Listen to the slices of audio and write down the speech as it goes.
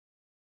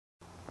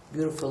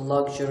Beautiful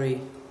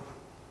luxury,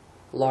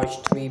 large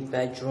 3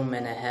 bedroom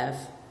and a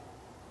half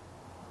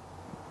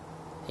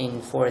in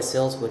Forest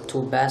Hills with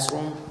 2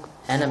 bathrooms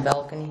and a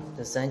balcony.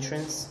 This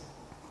entrance.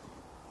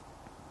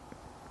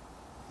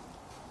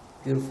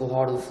 Beautiful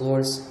hardwood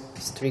floors.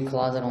 It's 3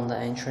 closets on the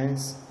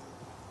entrance.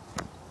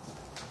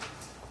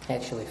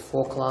 Actually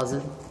 4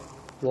 closets.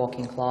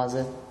 Walk-in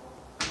closet.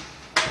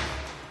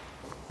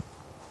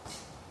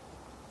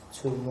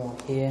 2 more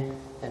here.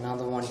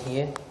 Another one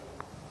here.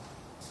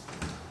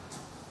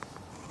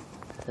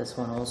 This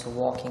one also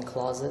walk-in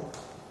closet,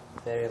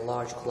 very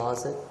large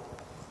closet.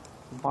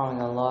 Buying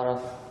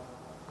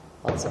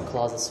lots of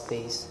closet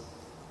space.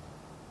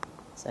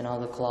 It's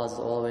another closet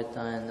all the way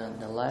down on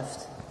the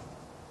left.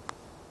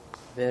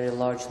 Very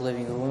large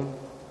living room.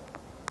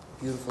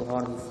 Beautiful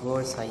hardwood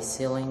floors, high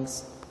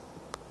ceilings.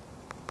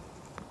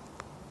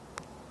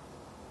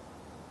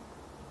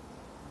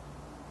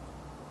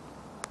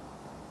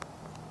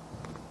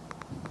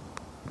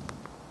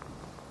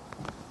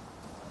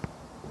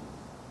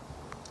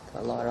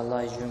 A lot of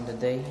lights during the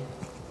day.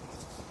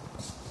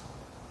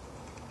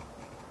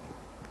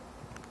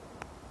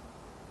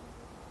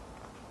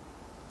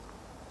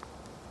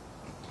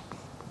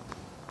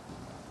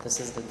 This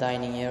is the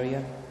dining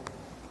area.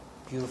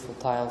 Beautiful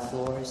tile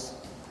floors.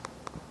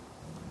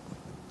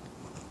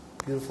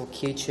 Beautiful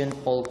kitchen,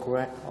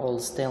 all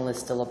stainless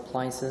steel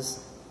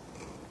appliances.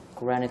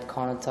 Granite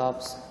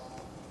countertops.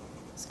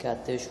 It's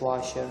got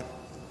dishwasher,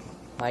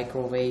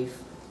 microwave.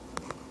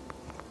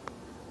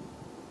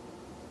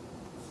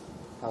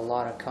 A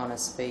lot of counter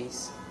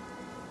space,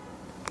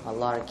 a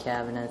lot of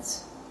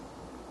cabinets,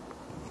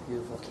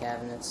 beautiful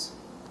cabinets,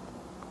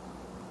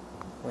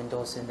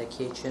 windows in the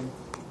kitchen.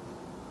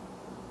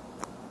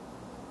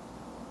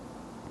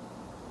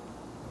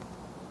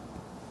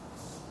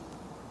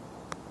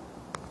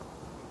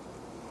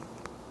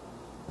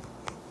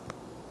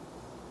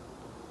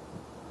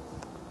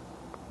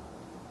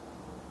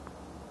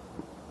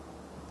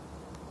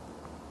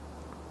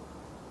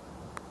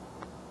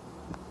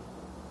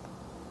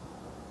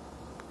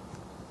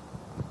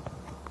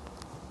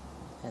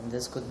 And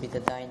this could be the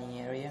dining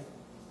area.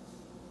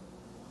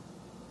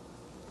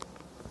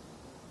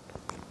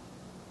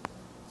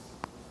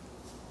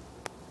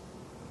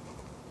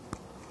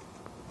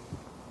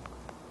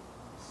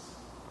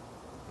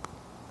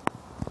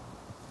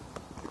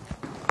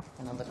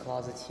 Another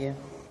closet here.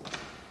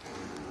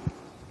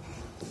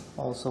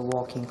 Also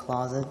walk-in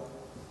closet.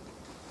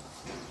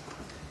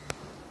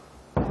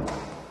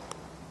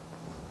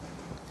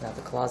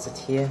 Another closet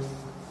here.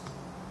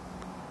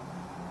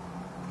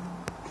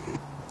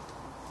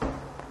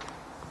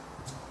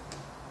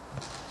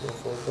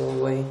 Beautiful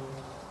doorway.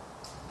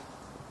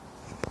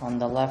 On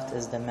the left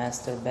is the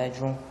master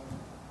bedroom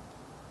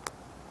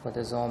with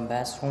his own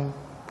bathroom,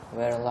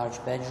 very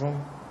large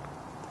bedroom.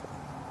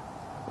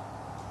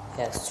 It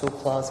has 2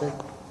 closets,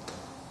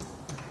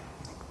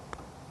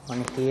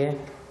 one here,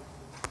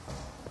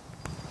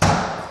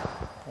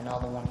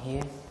 another one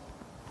here.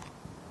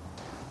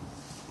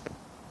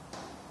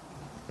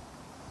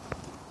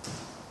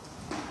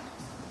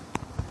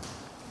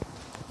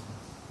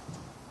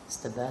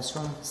 The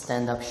bathroom,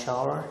 stand-up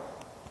shower.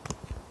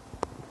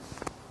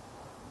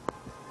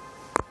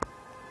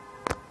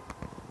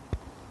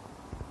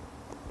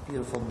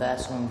 Beautiful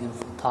bathroom,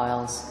 beautiful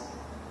tiles,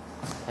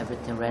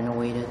 everything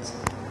renovated.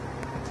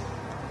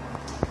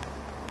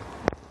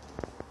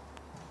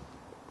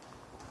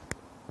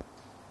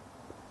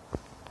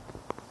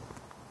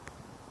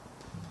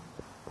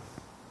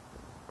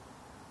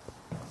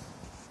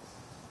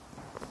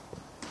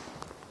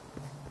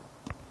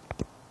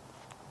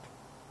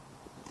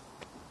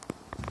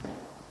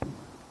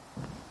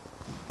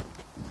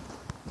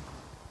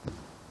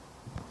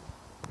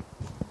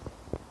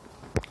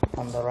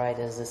 On the right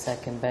is the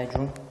 2nd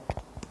bedroom.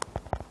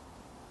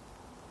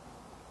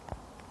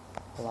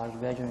 A large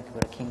bedroom, you can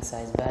put a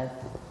king-size bed.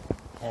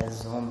 It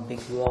has one big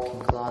walk-in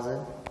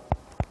closet.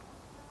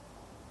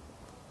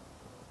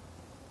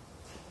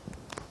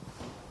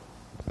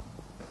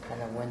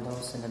 And the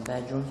windows in the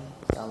bedroom.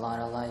 Got a lot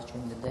of lights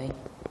during the day.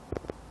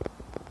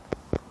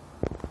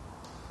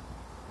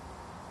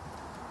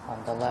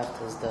 On the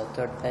left is the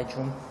 3rd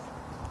bedroom.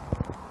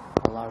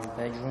 A large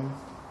bedroom.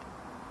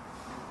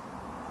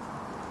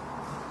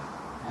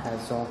 Has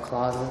its own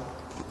closet.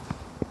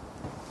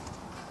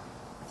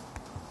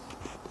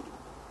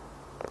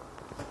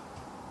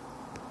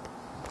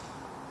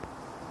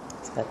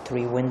 It's got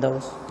 3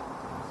 windows.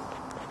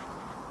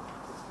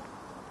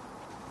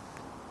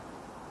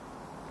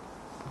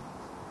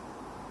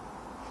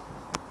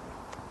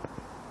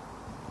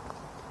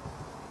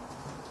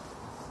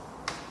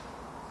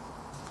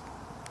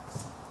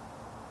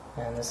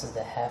 And this is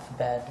the half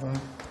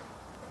bedroom.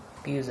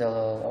 Use a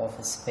little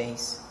office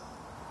space.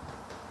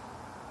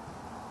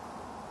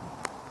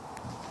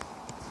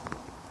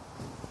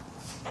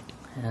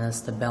 And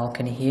that's the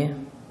balcony here.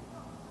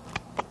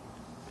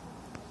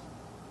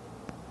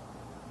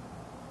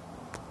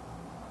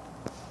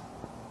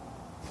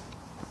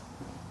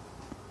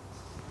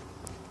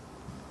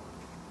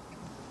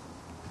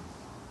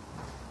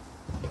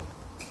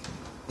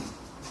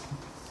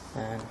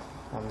 And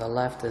on the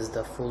left is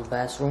the full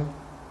bathroom.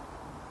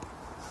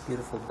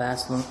 Beautiful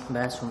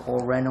bathroom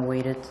all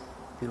renovated.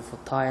 Beautiful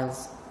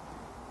tiles,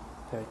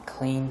 very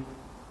clean.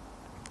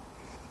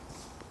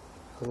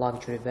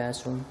 Luxury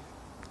bathroom.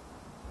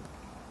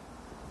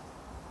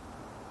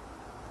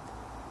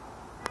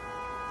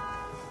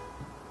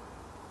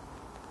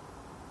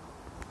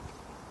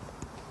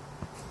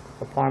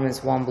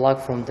 Apartments 1 block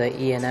from the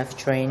ENF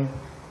train,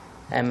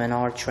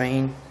 MNR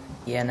train,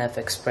 ENF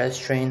Express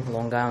train,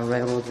 Long Island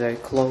Railroad, very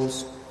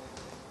close.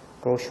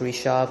 Grocery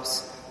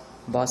shops,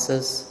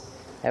 buses,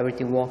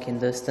 everything walking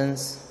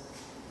distance.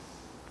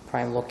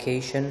 Prime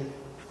location.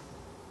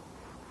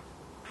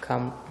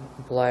 Come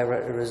apply,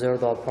 reserve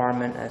the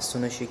apartment as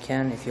soon as you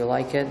can if you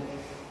like it.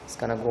 It's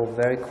gonna go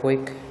very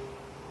quick.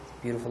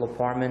 Beautiful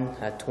apartment,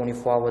 at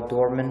 24-hour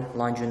doorman,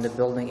 laundry in the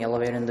building,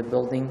 elevator in the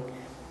building.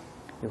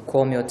 You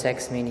call me or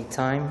text me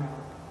anytime.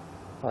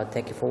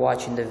 Thank you for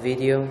watching the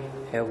video.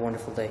 Have a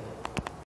wonderful day.